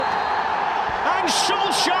And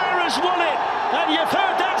Solskjaer has won it, and you've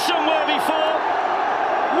heard that somewhere before.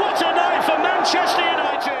 What a night for Manchester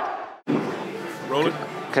United. Rolling.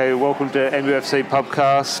 Okay, welcome to MUFC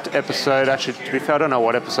Pubcast episode. Actually, to be fair, I don't know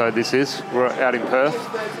what episode this is. We're out in Perth.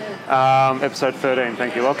 Episode 13,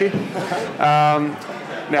 thank you, Lockie.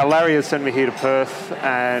 Now, Larry has sent me here to Perth,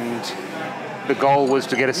 and the goal was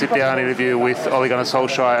to get a sit-down interview with Ole Gunnar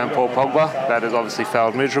Solskjaer and Paul Pogba. That has obviously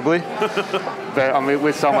failed miserably. But I'm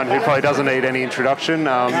with someone who probably doesn't need any introduction,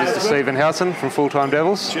 Mr. Stephen Howson from Full Time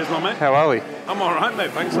Devils. Cheers, my mate. How are we? I'm all right,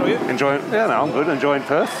 mate. Thanks. How are you? I'm good. Enjoying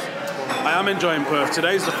Perth. I am enjoying Perth.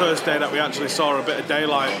 Today's the first day that we actually saw a bit of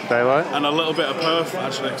daylight. And a little bit of Perth,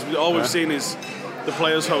 actually. 'Cause all we've seen is the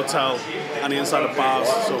Players' Hotel and the inside of bars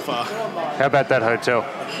so far. How about that hotel?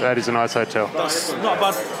 That is a nice hotel. That's not a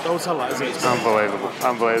bad hotel, that, is it? It's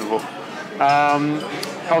Unbelievable.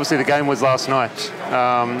 Obviously, the game was last night.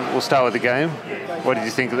 We'll start with the game. What did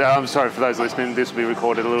you think? I'm sorry for those listening, this will be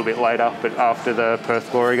recorded a little bit later, but after the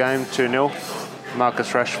Perth Glory game, 2-0.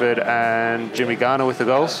 Marcus Rashford and Jimmy Garner with the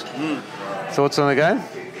goals. Thoughts on the game?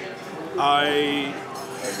 I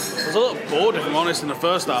was a little bored, if I'm honest, in the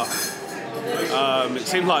first half. It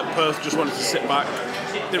seemed like Perth just wanted to sit back.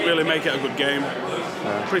 Didn't really make it a good game.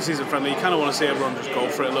 Pre-season friendly. You kind of want to see everyone just go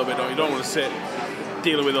for it a little bit, don't you? You don't want to sit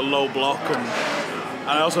dealing with a low block. And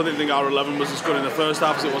I also didn't think our 11 was as good in the first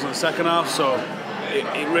half as it was in the second half. So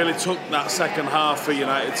it really took that second half for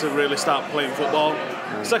United to really start playing football.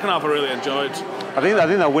 Second half I really enjoyed. I think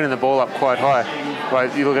they're winning the ball up quite high.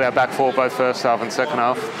 Like, you look at our back four, both first half and second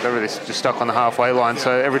half, they're really just stuck on the halfway line.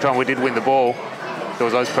 So every time we did win the ball, there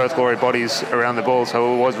was those Perth Glory bodies around the ball,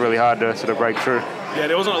 so it was really hard to sort of break through. Yeah,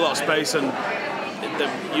 there wasn't a lot of space, and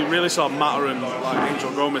you really saw Mata and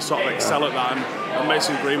Angel Gomez sort of excel at that, and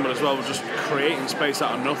Mason Greenwood as well were just creating space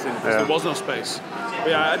out of nothing because there was no space. But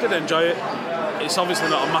yeah, I did enjoy it. It's obviously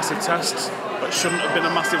not a massive test, but it shouldn't have been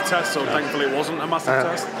a massive test, so thankfully it wasn't a massive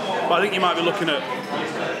test. But I think you might be looking at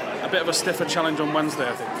a bit of a stiffer challenge on Wednesday,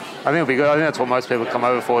 I think. I think it'll be good. I think that's what most people come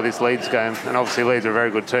over for, this Leeds game, and obviously Leeds are a very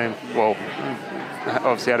good team. Well,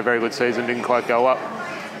 obviously had a very good season, didn't quite go up.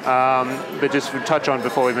 But just to touch on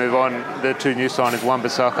before we move on, the two new signers,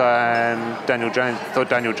 Wan-Bissaka and Daniel James. I thought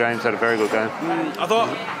Daniel James had a very good game. I thought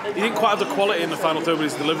he didn't quite have the quality in the final third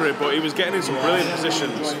with his delivery, but he was getting in some brilliant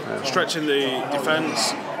positions, stretching the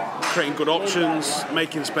defence, creating good options,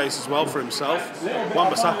 making space as well for himself.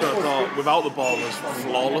 Wan-Bissaka, I thought, without the ball was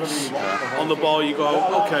flawless. On the ball, you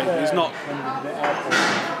go, okay, he's not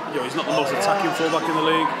the most attacking fullback in the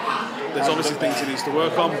league. There's obviously things he needs to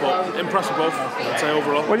work on, but impressed with both, I'd say,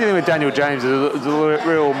 overall. What do you think with Daniel James? It's a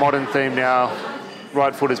real modern theme now.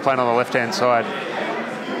 Right footers playing on the left-hand side.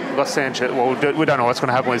 We've got Sanchez. Well, we don't know what's going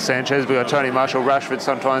to happen with Sanchez. We've got Tony Marshall, Rashford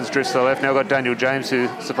sometimes drifts to the left. Now we've got Daniel James, who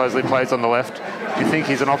supposedly plays on the left. Do you think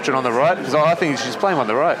he's an option on the right? Because I think he should just play him on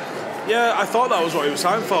the right. Yeah, I thought that was what he was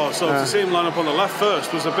signed for. So to see him line up on the left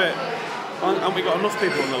first was a bit... And we got enough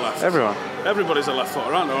people on the left. Everybody's a left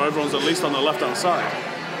footer, aren't they? Or everyone's at least on the left-hand side.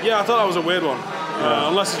 Yeah, I thought that was a weird one.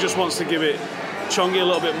 Unless he just wants to give it Chongi a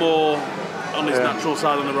little bit more on his natural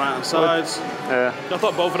side on the right-hand sides. I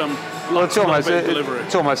thought both of them it's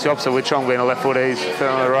almost the opposite with Chong being a left footer, he's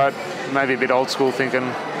on the right. Maybe a bit old school thinking,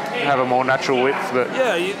 have a more natural width. But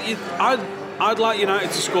yeah, I'd like United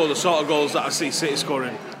to score the sort of goals that I see City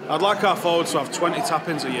scoring. I'd like our forwards to have 20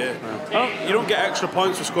 tap-ins a year. You don't get extra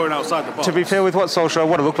points for scoring outside the box. To be fair, with what Solskjaer,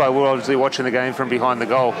 what it looked like, we were obviously watching the game from behind the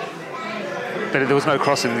goal. But there was no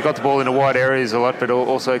crossing. They got the ball into wide areas a lot, but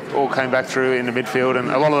also all came back through in the midfield, and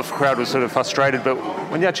a lot of the crowd was sort of frustrated. But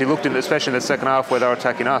when you actually looked in, especially in the second half where they were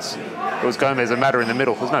attacking us, it was Gomez and Mata in the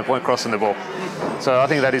middle. There's no point crossing the ball. So I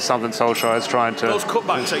think that is something Solskjaer is trying to... Those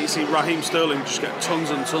cutbacks that you see Raheem Sterling just get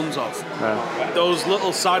tons and tons of, those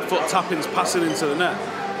little side foot tap-ins passing into the net,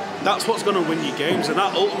 that's what's going to win you games, and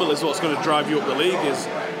that ultimately is what's going to drive you up the league. Is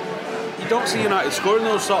you don't see United scoring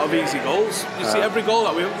those sort of easy goals. You see every goal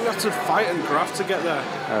that we have to fight and graft to get there.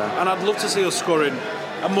 And I'd love to see us scoring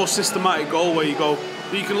a more systematic goal where you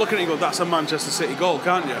can look at it and go, that's a Manchester City goal,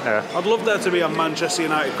 can't you? I'd love there to be a Manchester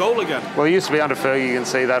United goal again. Well, it used to be under Fergie, you can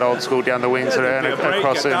see that old school down the wings and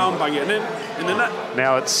across get down, bang it in the net.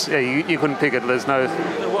 Now it's, you couldn't pick it. There's no...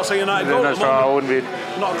 What's a United goal? No try, I wouldn't be...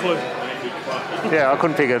 Not a clue. Yeah, I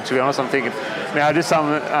couldn't pick it, to be honest. I'm thinking... Now, just me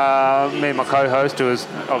and my co-host, who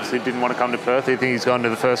obviously didn't want to come to Perth, he thinks he's gone to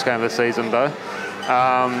the first game of the season, though.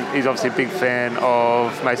 He's obviously a big fan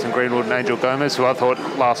of Mason Greenwood and Angel Gomez, who I thought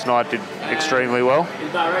last night did extremely well.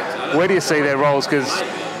 Where do you see their roles? Because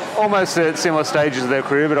almost at similar stages of their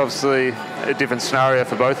career, but obviously a different scenario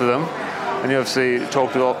for both of them. And you obviously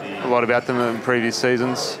talked a lot about them in previous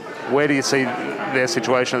seasons. Where do you see their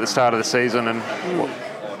situation at the start of the season, and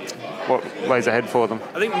what lays ahead for them.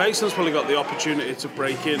 I think Mason's probably got the opportunity to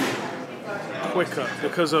break in quicker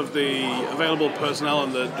because of the available personnel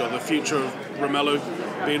and the future of Romelu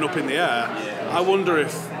being up in the air. I wonder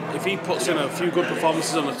if he puts in a few good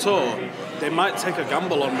performances on the tour, they might take a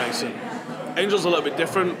gamble on Mason. Angel's a little bit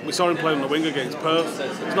different. We saw him play on the wing against Perth.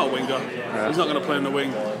 He's not a winger. Yeah. He's not going to play on the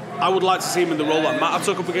wing. I would like to see him in the role that Mata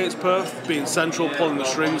took up against Perth, being central, pulling the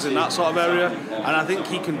strings in that sort of area, and I think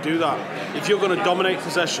he can do that. If you're going to dominate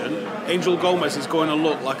possession, Angel Gomez is going to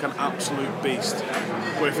look like an absolute beast.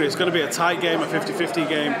 Where if it's going to be a tight game, a 50-50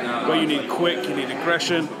 game, where you need quick, you need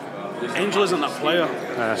aggression, Angel isn't that player.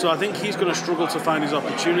 Yeah. So I think he's going to struggle to find his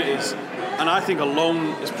opportunities, and I think a loan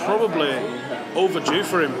is probably overdue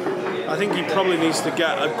for him. I think he probably needs to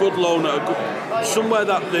get a good loan at somewhere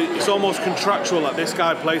that it's almost contractual that this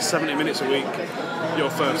guy plays 70 minutes a week.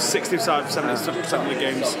 For 65-70% of the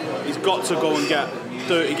games, he's got to go and get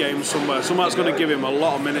 30 games somewhere that's going to give him a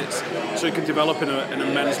lot of minutes so he can develop in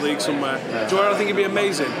a men's league somewhere. Yeah. Do you know what I think he'd be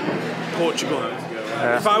amazing? Portugal.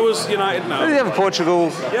 Yeah. If I was United now... Does he have a Portugal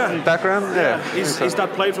background? Yeah. His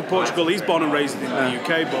dad played for Portugal. He's born and raised in the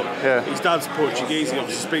UK, but his dad's Portuguese. He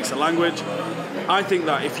obviously speaks the language. I think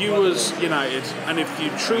that if you was United and if you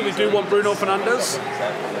truly do want Bruno Fernandes,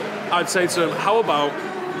 I'd say to him, how about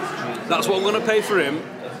that's what I'm going to pay for him,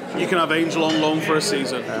 you can have Angel on loan for a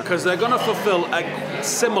season, because they're going to fulfill a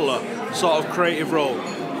similar sort of creative role.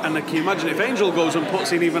 And can you imagine if Angel goes and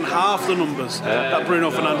puts in even half the numbers that Bruno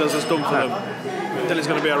Fernandes has done for them, then it's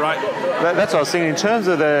going to be all right. That's what I was thinking. In terms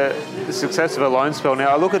of the success of a loan spell, now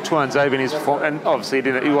I look at Tuanzebe and his performance, and obviously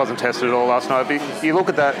he wasn't tested at all last night, but you look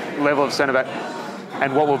at that level of centre-back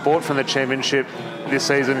and what we've bought from the Championship this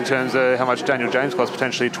season in terms of how much Daniel James cost,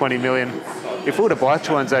 potentially 20 million. If we were to buy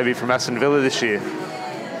Tuanzebe from Aston Villa this year,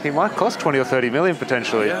 he might cost 20 or 30 million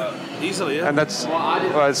potentially. Yeah, easily, yeah. And that's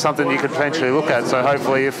something you could potentially look at. So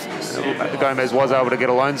hopefully if Gomez was able to get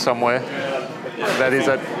a loan somewhere, that is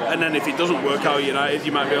it. And then if it doesn't work out at United,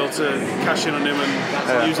 you might be able to cash in on him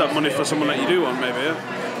and use that money for someone that you do want, maybe,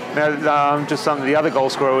 yeah. Now, just some of the other goal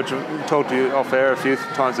scorer, which I talked to you off air a few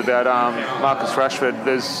times about, Marcus Rashford.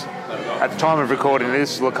 There's, at the time of recording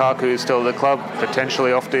this, Lukaku is still at the club,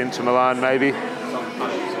 potentially off to Inter Milan, maybe.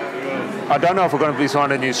 I don't know if we're going to be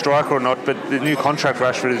signing a new striker or not, but the new contract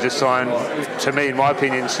Rashford has just signed, to me, in my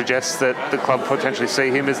opinion, suggests that the club potentially see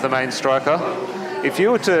him as the main striker. If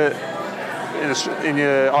you were to, in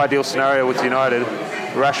your ideal scenario with United,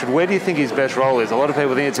 Rashford, where do you think his best role is? A lot of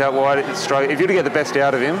people think it's out wide. It's strike. If you were to get the best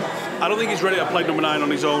out of him, I don't think he's ready to play number 9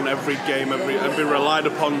 on his own every game, and be relied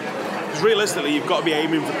upon. Because realistically, you've got to be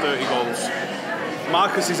aiming for 30 goals.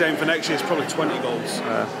 Marcus's aim for next year is probably 20 goals.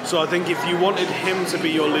 So I think if you wanted him to be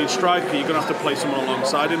your lead striker, you're going to have to play someone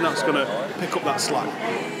alongside him that's going to pick up that slack.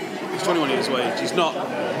 He's 21 years of age. He's not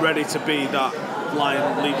ready to be that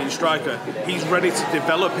line leading striker. He's ready to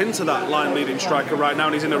develop into that line leading striker right now,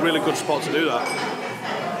 and he's in a really good spot to do that.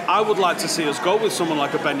 I would like to see us go with someone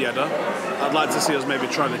like a Ben Yedder. I'd like to see us maybe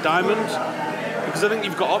try the diamond, because I think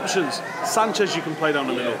you've got options. Sanchez you can play down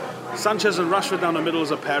the middle. Sanchez and Rashford down the middle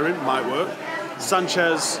as a pairing might work.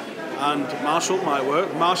 Sanchez and Marshall might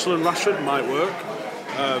work. Marshall and Rashford might work.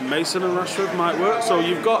 Mason and Rashford might work. So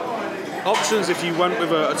you've got options if you went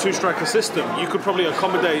with a two-striker system. You could probably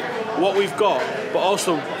accommodate what we've got, but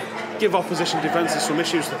also give opposition defences some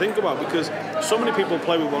issues to think about, because so many people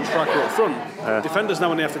play with one striker up front. Defenders now,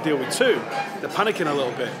 when they have to deal with two, they're panicking a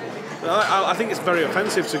little bit. I think it's very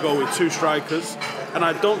offensive to go with two strikers, and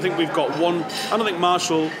I don't think we've got one. I don't think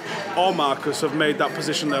Marshall or Marcus have made that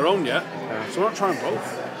position their own yet, so we're not trying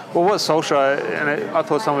both. Well, what Solskjaer, and I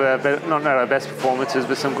thought some of our, not our best performances,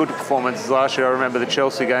 but some good performances last year. I remember the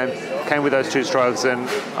Chelsea game came with those two strikers, and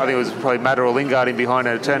I think it was probably Mata or Lingard in behind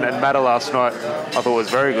at a 10, and Mata last night I thought was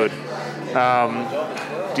very good.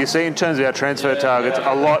 Do you see, in terms of our transfer targets,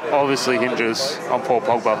 a lot obviously hinges on Paul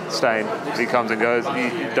Pogba staying. If he comes and goes,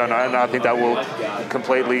 you don't know, and I think that will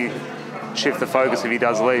completely shift the focus if he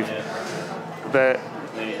does leave. But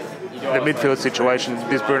the midfield situation,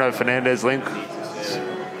 this Bruno Fernandes link,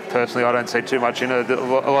 personally I don't see too much in it. A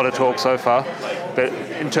lot of talk so far. But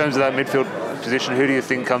in terms of that midfield position, who do you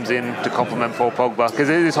think comes in to complement Paul Pogba? Because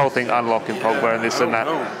this whole thing unlocking Pogba and this and that.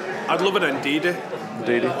 I'd love an Ndidi.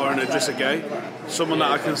 Or an Idrissa Gueye. Someone that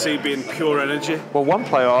I can see being pure energy. Well, one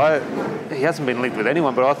player, he hasn't been linked with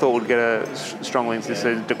anyone, but I thought would get a strong link this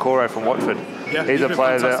season, Decore from Watford. Yeah, he's a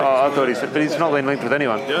player that I thought but he's not been linked with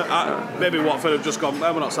anyone. Yeah, maybe Watford have just gone,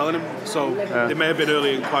 we're not selling him. So there may have been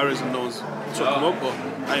early inquiries and no one's took them up, but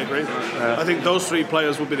I agree. I think those three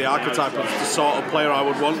players would be the archetype of the sort of player I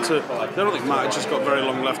would want to. I don't think Matic just got very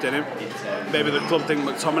long left in him. Maybe the club think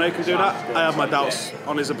McTominay can do that. I have my doubts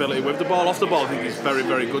on his ability with the ball. Off the ball, I think he's very,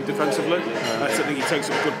 very good defensively. I think he takes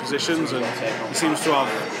up good positions and he seems to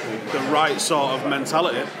have the right sort of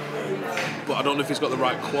mentality. But I don't know if he's got the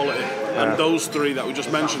right quality. And those three that we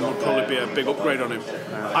just mentioned would probably be a big upgrade on him.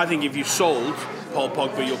 I think if you sold Paul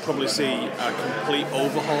Pogba, you'll probably see a complete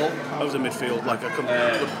overhaul of the midfield, like a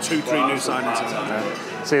 2-3 new signings in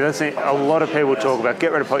there. See, that's it. A lot of people talk about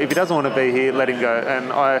get rid of Pogba. If he doesn't want to be here, let him go.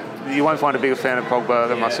 And you won't find a bigger fan of Pogba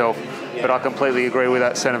than myself, but I completely agree with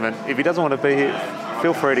that sentiment. If he doesn't want to be here,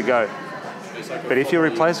 feel free to go. But if you're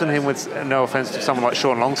replacing him with, no offence to someone like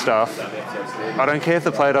Sean Longstaff, I don't care if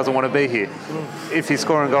the player doesn't want to be here. If he's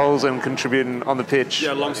scoring goals and contributing on the pitch.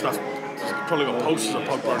 Yeah, Longstaff probably got posters of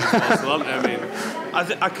Pogba on his wall still, haven't he? I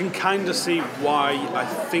mean, I can kind of see why I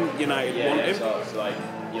think United want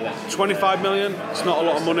him. 25 million, it's not a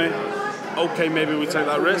lot of money. Okay, maybe we take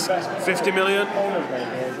that risk. 50 million?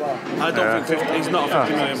 I don't think 50, he's not a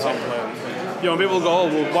 50 million pound player. You know, people go, oh,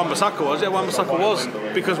 well, Wan-Bissaka was. Yeah, Wan-Bissaka was,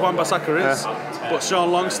 because Wan-Bissaka is. But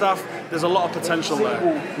Sean Longstaff, there's a lot of potential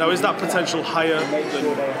there. Now, is that potential higher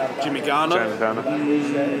than Jimmy Garner?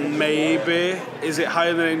 Maybe. Is it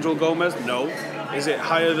higher than Angel Gomez? No. Is it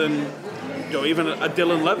higher than, even a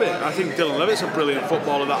Dylan Levitt? I think Dylan Levitt's a brilliant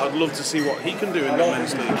footballer that I'd love to see what he can do in the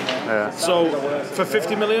men's league. Yeah. So, for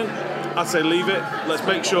 50 million, I'd say leave it. Let's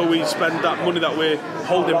make sure we spend that money that we're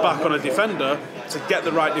holding back on a defender to get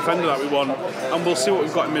the right defender that we want, and we'll see what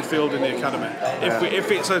we've got in midfield in the academy.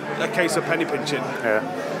 If it's a case of penny pinching, I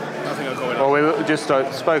think I'll go with that. Well, we just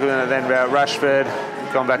spoke then about Rashford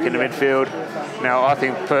gone back into midfield. Now, I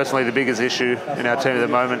think personally the biggest issue in our team at the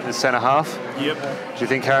moment is centre half. Yep. Do you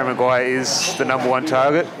think Harry Maguire is the number one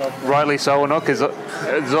target? Rightly so or not? Because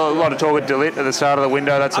there's a lot of talk with De Ligt at the start of the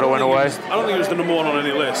window. That sort of went away. I don't think he was the number one on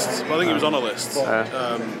any list, but I think he was on a list.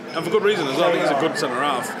 And for good reason as well. I think he's a good centre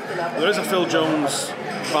half. There is a Phil Jones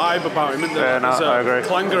vibe about him, isn't there? There's I agree.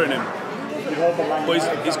 Clanger in him.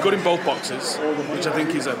 But he's good in both boxes, which I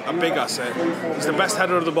think is a big asset. He's the best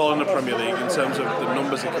header of the ball in the Premier League in terms of the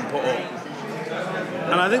numbers he can put up.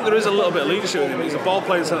 And I think there is a little bit of leadership with him. He's a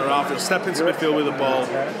ball-playing centre-half. He'll step into midfield with the ball.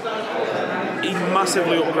 He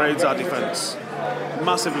massively upgrades our defence.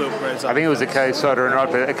 I think it was a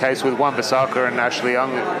case with Wan-Bissaka and Ashley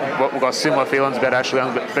Young. We've got similar feelings about Ashley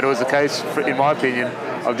Young, but it was a case, in my opinion,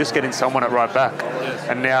 of just getting someone at right back. Yes.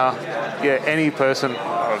 And now, any person,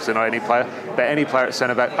 obviously not any player, but any player at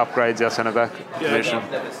centre-back upgrades our centre-back position.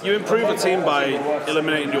 You improve a team by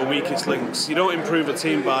eliminating your weakest links. You don't improve a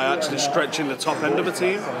team by actually stretching the top end of a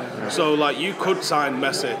team. So, you could sign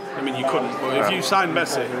Messi. I mean, you couldn't, but if you sign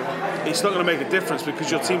Messi, it's not going to make a difference because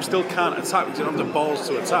your team still can't attack because you don't have the balls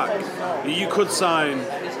to attack. You could sign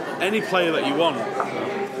any player that you want,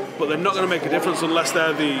 but they're not going to make a difference unless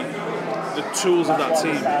they're the tools of that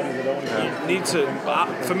team. You need to.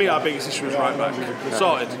 For me, our biggest issue is right back.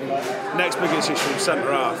 Sorted. Next biggest issue is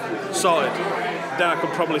centre half. Sorted. Then I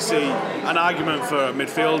could probably see an argument for a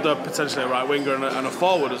midfielder, potentially a right winger and a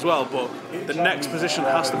forward as well. But the next position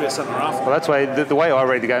has to be a centre half. Well, that's why the way I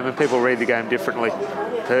read the game, and people read the game differently.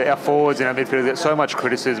 Our forwards and our midfielders get so much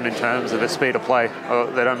criticism in terms of the speed of play.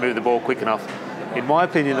 They don't move the ball quick enough. In my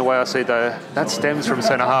opinion, the way I see it, though, that stems from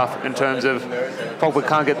centre half in terms of Pogba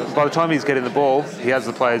can't get. By the time he's getting the ball, he has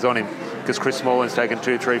the players on him because Chris Smalling's taken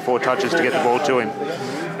 2, 3, 4 touches to get the ball to him.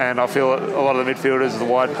 And I feel a lot of the midfielders, the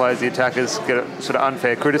wide players, the attackers get a sort of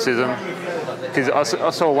unfair criticism. Because I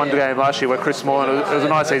saw one game last year where Chris Smalling, it was a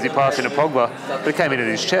nice easy pass into Pogba, but it came into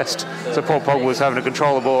his chest. So Paul Pogba was having to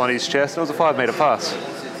control the ball on his chest, and it was a 5-metre pass.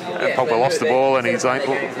 And Pogba lost the ball and his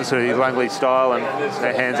Langley style and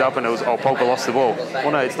hands up, and it was, Pogba lost the ball.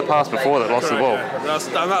 Well, no, it's the pass before that lost the ball. Yeah.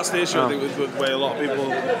 That's the issue, I think, with the way a lot of people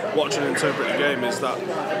watch and interpret the game is that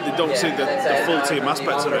they don't see the full team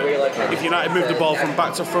aspects of it. If United move the ball from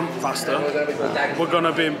back to front faster, we're going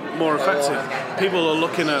to be more effective. People are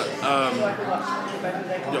looking at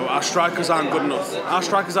our strikers aren't good enough. Our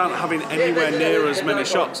strikers aren't having anywhere near as many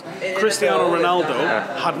shots. Cristiano Ronaldo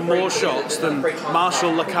had more shots than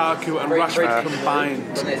Martial, Lukaku and Rashford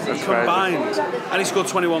combined. And he scored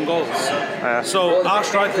 21 goals. So our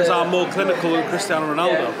strikers are more clinical than Cristiano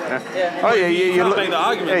Ronaldo. You can't make that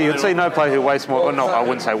argument. You'd see no player who wastes more, or no, I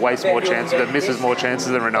wouldn't say wastes more chances, but misses more chances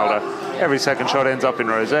than Ronaldo. Every second shot ends up in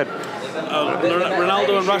rosette.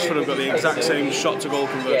 Ronaldo and Rashford have got the exact same shot to goal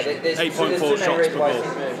conversion, 8.4 shots per goal.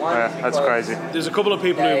 Yeah, that's crazy. There's a couple of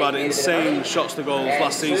people who've had insane shots to goals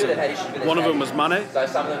last season. One of them was Mane.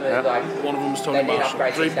 Yeah. One of them was Tony Marshall.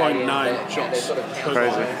 3.9 shots per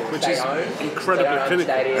Crazy. goal, which is incredibly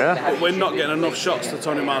clinical. Yeah. But we're not getting enough shots to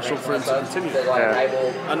Tony Marshall for him to continue.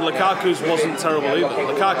 Yeah. And Lukaku's wasn't terrible either.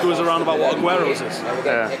 Lukaku was around about what Aguero's is.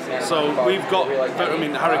 Yeah. So we've got, I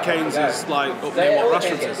mean, Harry Kane's is like up near what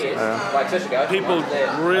Rashford's is. People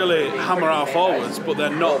really hammer our forwards, but they're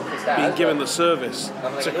not being given the service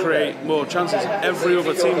to create more chances. Every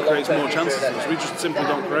other team creates more chances than us. We just simply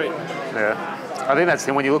don't create. Yeah. I think that's the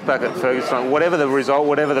thing, when you look back at Ferguson, whatever the result,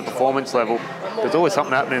 whatever the performance level, there's always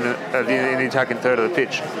something happening in the attacking third of the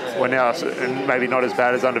pitch. We're now, and maybe not as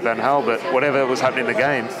bad as under Van Gaal, but whatever was happening in the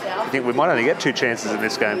game, I think we might only get 2 chances in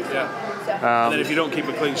this game. Yeah. And then if you don't keep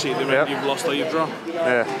a clean sheet, then you've lost or you've drawn.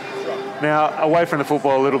 Yeah. Now, away from the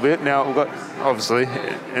football a little bit, now we've got, obviously,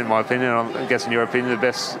 in my opinion, I'm guessing your opinion, the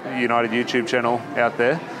best United YouTube channel out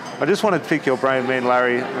there. I just wanted to pick your brain. Me and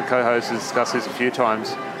Larry, the co-host, has discussed this a few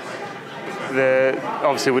times.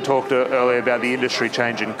 Obviously, we talked earlier about the industry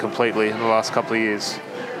changing completely in the last couple of years.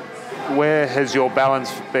 Where has your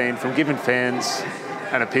balance been from giving fans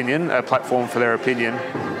an opinion, a platform for their opinion,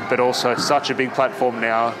 but also such a big platform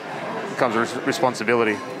now comes with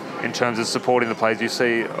responsibility in terms of supporting the players? You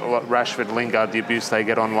see a lot, Rashford, Lingard, the abuse they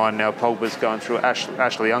get online now. Pogba's going through it.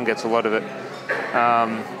 Ashley Young gets a lot of it.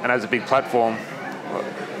 And as a big platform,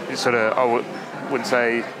 you sort of, I wouldn't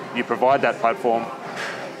say you provide that platform,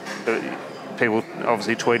 but people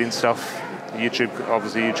obviously tweeting stuff.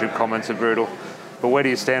 YouTube comments are brutal. But where do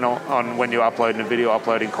you stand on when you're uploading a video,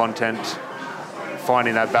 uploading content,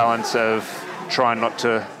 finding that balance of trying not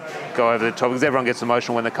to go over the top? Because everyone gets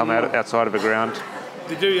emotional when they come out outside of a ground.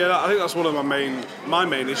 They do, yeah. I think that's one of my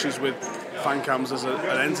main issues with fan cams as an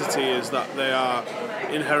entity, is that they are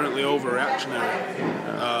inherently overreactionary.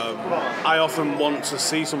 I often want to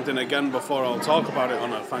see something again before I'll talk about it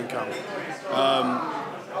on a fan cam.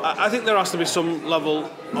 I think there has to be some level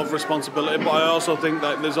of responsibility, but I also think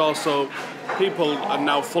that there's also people are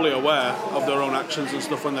now fully aware of their own actions and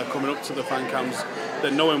stuff when they're coming up to the fan cams. They're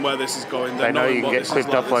knowing where this is going. They know you can get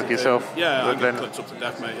clipped up like yourself. Yeah, I get clipped up to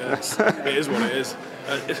death, mate. Yeah, it is what it is.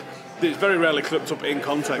 It's very rarely clipped up in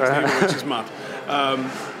context either, which is mad.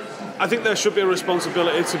 I think there should be a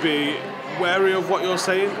responsibility to be wary of what you're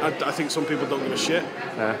saying. I think some people don't give a shit.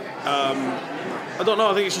 I don't know.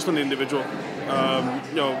 I think it's just an individual.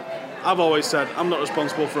 I've always said I'm not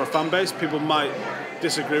responsible for a fan base. People might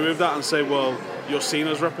disagree with that and say, well, you're seen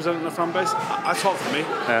as representing a fan base. I talk for me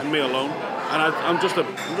and me alone, and I'm just a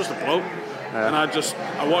bloke. And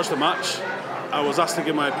I watched the match. I was asked to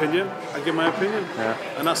give my opinion. I give my opinion,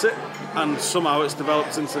 and that's it. And somehow it's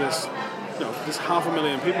developed into this. There's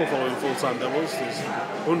 500,000 people following Full-Time Devils. There's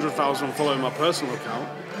 100,000 following my personal account.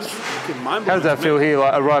 It's fucking mind-blowing. How does that feel here,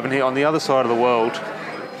 like arriving here on the other side of the world,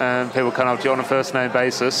 and people come up to you on a first-name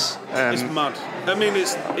basis? It's mad. I mean,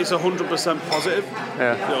 it's 100% positive.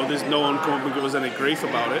 Yeah. There's no one come up and give us any grief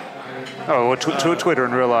about it. Oh, well, Twitter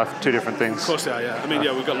and real life, two different things. Of course they are, yeah. I mean,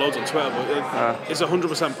 we've got loads on Twitter, but it's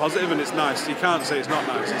 100% positive and it's nice. You can't say it's not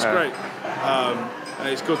nice. It's great. And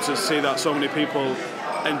it's good to see that so many people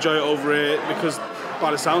enjoy it over here, because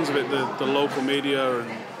by the sounds of it, the local media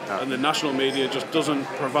and the national media just doesn't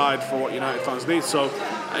provide for what United fans need. So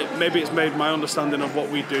maybe it's made my understanding of what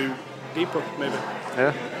we do deeper, maybe.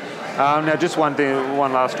 Yeah. Now, just one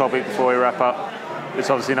last topic before we wrap up. It's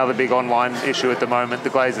obviously another big online issue at the moment, the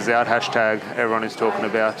Glazers Out hashtag everyone is talking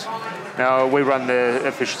about. Now, we run the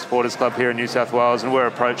Official Supporters Club here in New South Wales, and we're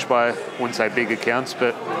approached by, I wouldn't say big accounts,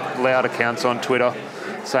 but loud accounts on Twitter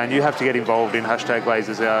saying you have to get involved in hashtag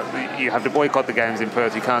Glazers Out. You have to boycott the games in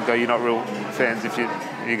Perth. You can't go. You're not real fans if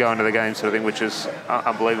you go into the game, sort of thing, which is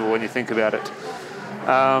unbelievable when you think about it.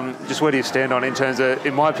 Just where do you stand on in terms of,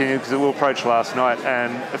 in my opinion, because we were approached last night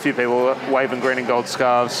and a few people were waving green and gold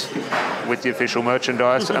scarves with the official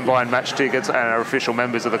merchandise and buying match tickets and are official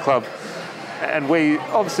members of the club. And we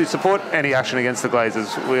obviously support any action against the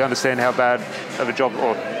Glazers. We understand how bad of a job,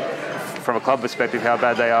 or from a club perspective, how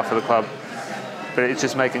bad they are for the club. But it's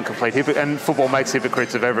just making complete and football makes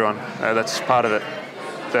hypocrites of everyone. That's part of it.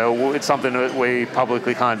 So it's something that we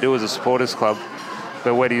publicly can't do as a supporters club.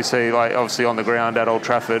 But where do you see, like, obviously on the ground at Old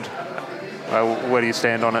Trafford, where do you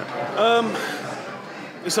stand on it?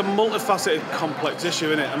 It's a multifaceted, complex issue,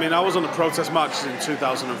 isn't it? I mean, I was on the protest marches in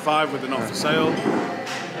 2005 with the Not For Sale,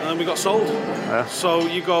 and then we got sold. Yeah. So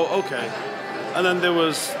you go, okay. And then there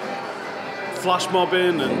was flash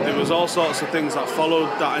mobbing, and there was all sorts of things that followed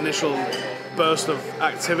that initial burst of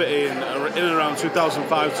activity in and around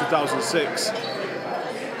 2005, 2006.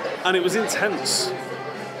 And it was intense.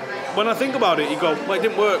 When I think about it, you go, well, it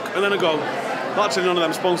didn't work. And then I go, Well, actually, none of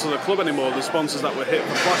them sponsor the club anymore. The sponsors that were hit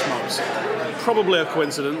for flash mobs. Probably a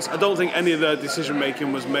coincidence. I don't think any of their decision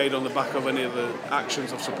making was made on the back of any of the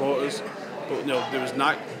actions of supporters. But there was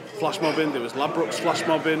Nike flash mobbing, there was Ladbrokes flash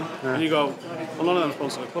mobbing, and you go, well, none of them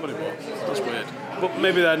sponsor the club anymore. That's weird. But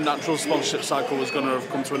maybe their natural sponsorship cycle was going to have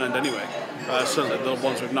come to an end anyway. Certainly the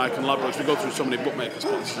ones with Nike and Ladbrokes, we go through so many bookmaker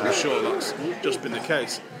sponsors, I'm sure that's just been the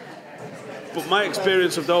case. But my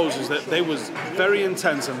experience of those is that they was very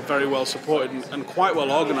intense and very well supported and quite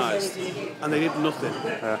well organised, and they did nothing.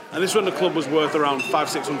 And this when the club was worth around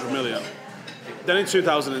 500-600 million. Then in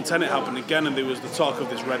 2010 it happened again, and there was the talk of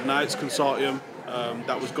this Red Knights consortium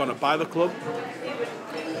that was going to buy the club.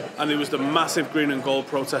 And there was the massive green and gold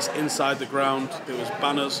protest inside the ground. There was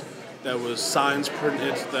banners, there was signs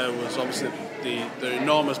printed, there was obviously the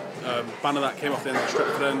enormous banner that came off the end of the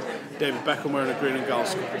Stretford end. David Beckham wearing a green and gold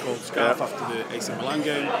scarf after the AC Milan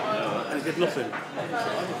game, and he did nothing.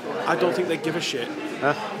 I don't think they give a shit.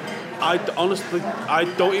 I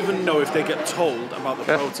don't even know if they get told about the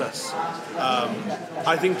protests.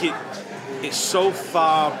 I think it's so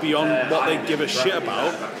far beyond what they give a shit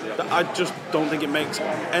about that I just don't think it makes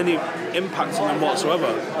any impact on them whatsoever.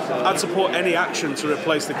 I'd support any action to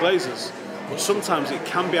replace the Glazers, but sometimes it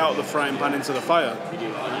can be out of the frying pan into the fire.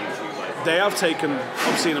 They have taken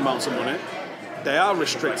obscene amounts of money. They are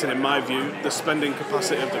restricting, in my view, the spending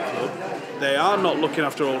capacity of the club. They are not looking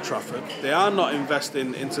after Old Trafford. They are not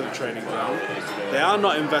investing into the training ground. They are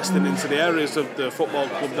not investing into the areas of the football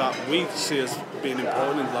club that we see as being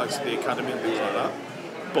important, like the academy and things like that.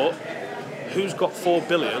 But who's got $4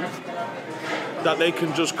 billion that they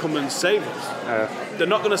can just come and save us? They're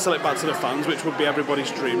not going to sell it back to the fans, which would be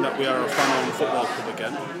everybody's dream, that we are a fan-owned football club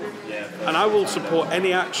again. And I will support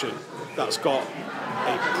any action that's got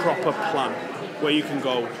a proper plan where you can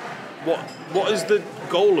go, what is the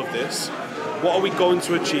goal of this? What are we going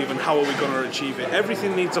to achieve and how are we going to achieve it?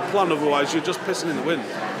 Everything needs a plan, otherwise you're just pissing in the wind.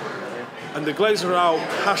 And the Glazer out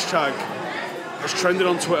hashtag has trended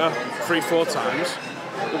on Twitter 3-4 times.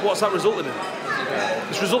 But what's that resulted in?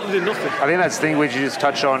 It's resulted in nothing. I think that's the thing which you just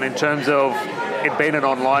touched on in terms of it being an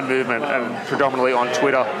online movement and predominantly on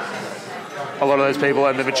Twitter. A lot of those people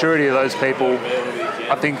and the maturity of those people,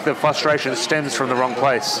 I think the frustration stems from the wrong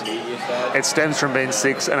place. It stems from being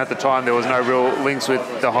six, and at the time there was no real links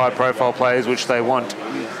with the high-profile players which they want.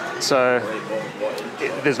 So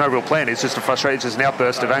there's no real plan. It's just a frustration. It's just an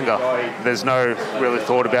outburst of anger. There's no really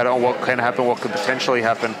thought about it on what can happen, what could potentially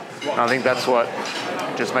happen. And I think that's what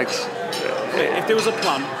just makes... If there was a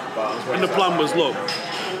plan, and the plan was, look,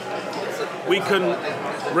 we can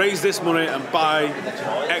raise this money and buy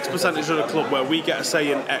X percentage of the club where we get a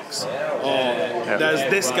say in X, or there's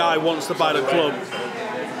this guy wants to buy the club,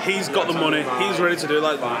 he's got the money, he's ready to do it,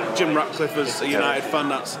 like Jim Ratcliffe as a United fan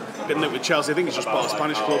that's been linked with Chelsea. I think he's just bought a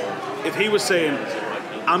Spanish club. If he was saying,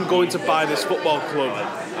 I'm going to buy this football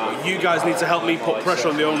club, you guys need to help me put pressure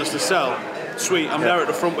on the owners to sell, sweet, I'm there at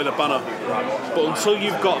the front with a banner. But until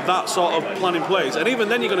you've got that sort of plan in place, and even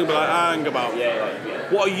then you're going to be like, hang about,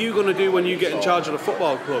 what are you going to do when you get in charge of the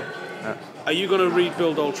football club? Are you going to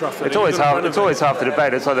rebuild Old Trafford? It's always half the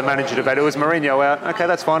debate. It's like the manager debate. It was Mourinho out. Okay,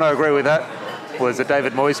 that's fine. I agree with that. Was it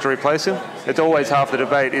David Moyes to replace him? It's always half the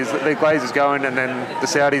debate. Is that the Glazers going and then the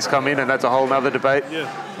Saudis come in, and that's a whole other debate.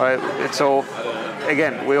 Right? It's all,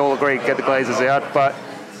 again, we all agree, get the Glazers out, but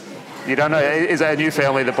you don't know, is that a new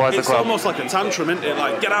family that buys the club? It's almost like a tantrum, isn't it?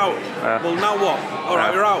 Like, get out. Well, now what? All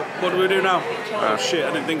right, we're out. What do we do now? Oh, shit,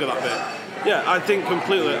 I didn't think of that bit. Yeah, I think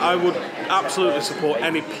completely. I would absolutely support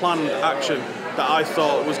any planned action that I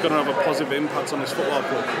thought was going to have a positive impact on this football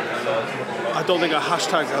club. I don't think a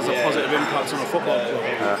hashtag has a positive impact on a football club.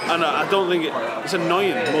 And I don't think it's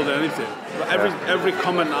annoying more than anything. But every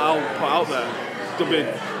comment I'll put out there, there'll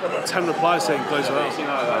be 10 replies saying Glazer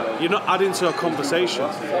out. You're not adding to a conversation.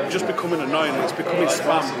 You're just becoming annoying. It's becoming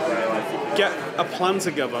spam. Get a plan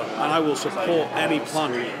together and I will support any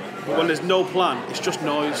plan. But when there's no plan, it's just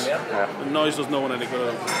noise. And noise does no one any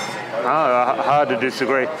good. Hard to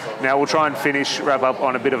disagree. Now, we'll try and wrap up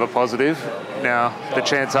on a bit of a positive. Now, the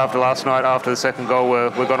chance after last night, after the second goal,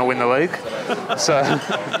 we're going to win the league. So,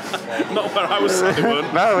 not where I was saying.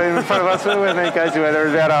 No, in front of us, we were in Casey where there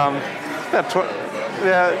was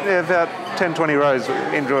about 10, 20 rows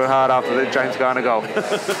in Drew Hard after the James Garner goal.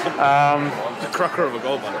 The cracker of a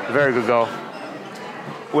goal, man. Very good goal.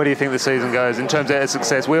 Where do you think the season goes in terms of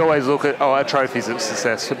success? We always look at a trophy's a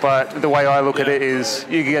success, but the way I look at it is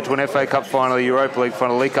you can get to an FA Cup final, a Europa League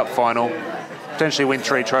final, League Cup final, potentially win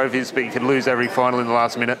 3 trophies, but you can lose every final in the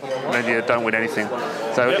last minute, and then you don't win anything.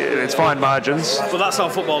 So it's fine margins. But that's how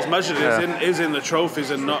football's measured. Is in the trophies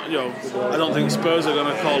and not. I don't think Spurs are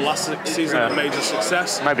going to call last season a major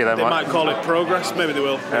success. Maybe they might call it progress. Maybe they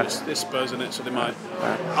will. Yeah. It's Spurs in it, so they might.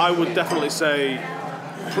 I would definitely say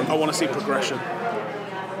I want to see progression.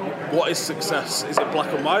 What is success? Is it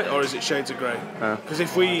black and white or is it shades of grey? Because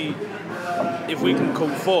if we can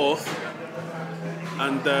come fourth,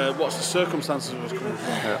 and what's the circumstances of us coming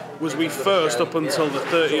fourth? Was we first up until the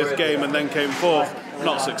 30th game and then came fourth?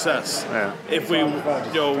 Not success. If we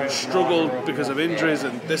struggled because of injuries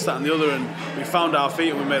and this, that and the other, and we found our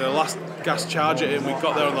feet and we made a last gas charge at it and we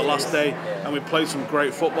got there on the last day and we played some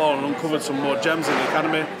great football and uncovered some more gems in the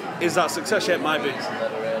academy, is that success? Yeah, it might be.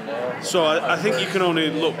 So I think you can only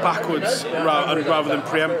look backwards rather than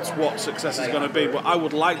preempt what success is going to be. But I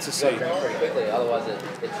would like to see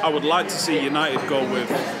United go with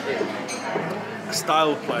a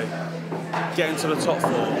style of play, get into the top 4,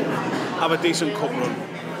 have a decent cup run,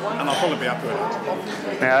 and I'll probably be happy with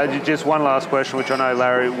it. Now, just one last question, which I know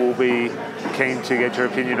Larry will be keen to get your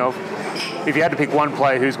opinion of. If you had to pick one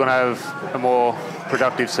player who's going to have a more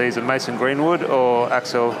productive season, Mason Greenwood or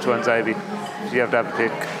Axel Tuanzebe? You have to have a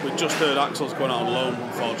pick. We just heard Axel's going out on loan,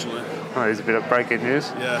 unfortunately. Oh, there's a bit of breaking news.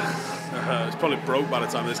 Yeah, it's probably broke by the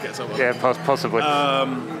time this gets over. Yeah, possibly. I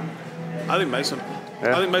think Mason.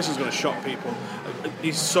 Yeah. I think Mason's going to shock people.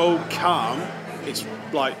 He's so calm. It's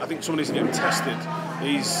like I think somebody's getting tested.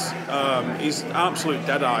 He's an absolute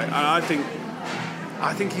deadeye, and I think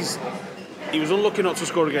he was unlucky not to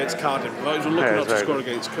score against Cardiff. He was unlucky not to score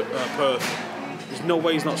against Perth. There's no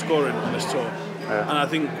way he's not scoring on this tour. Yeah. And I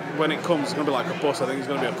think when it comes, it's going to be like a bus. I think there's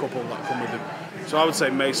going to be a couple that come with him. So I would say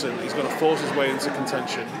Mason. He's going to force his way into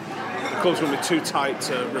contention. The club's going to be too tight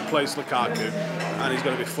to replace Lukaku, and he's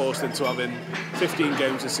going to be forced into having 15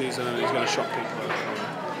 games this season, and he's going to shock people.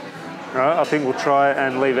 All right, I think we'll try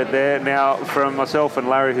and leave it there. Now, from myself and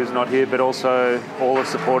Larry, who's not here, but also all the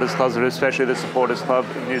supporters clubs, especially the supporters club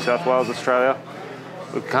in New South Wales, Australia,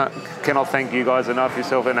 we cannot thank you guys enough,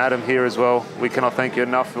 yourself and Adam here as well. We cannot thank you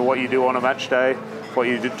enough for what you do on a match day, what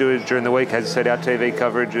you do during the week. As I said, our TV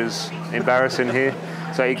coverage is embarrassing here,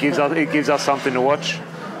 so it gives us something to watch.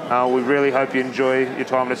 We really hope you enjoy your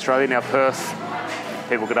time in Australia. Now, Perth,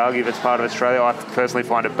 people could argue if it's part of Australia. I personally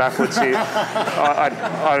find it backwards here.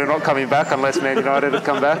 I'm not coming back unless Man United have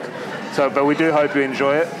come back. So, but we do hope you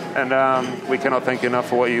enjoy it, and we cannot thank you enough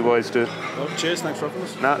for what you boys do. Well, cheers, thanks for having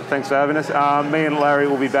us. No, thanks for having us. Me and Larry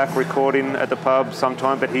will be back recording at the pub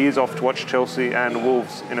sometime, but he is off to watch Chelsea and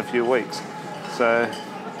Wolves in a few weeks. So,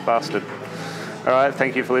 bastard. All right,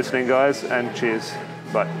 thank you for listening, guys, and cheers.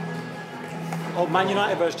 Bye. Oh, Man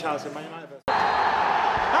United versus Chelsea. Man United versus...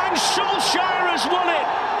 And Solskjaer has won it,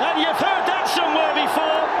 and you've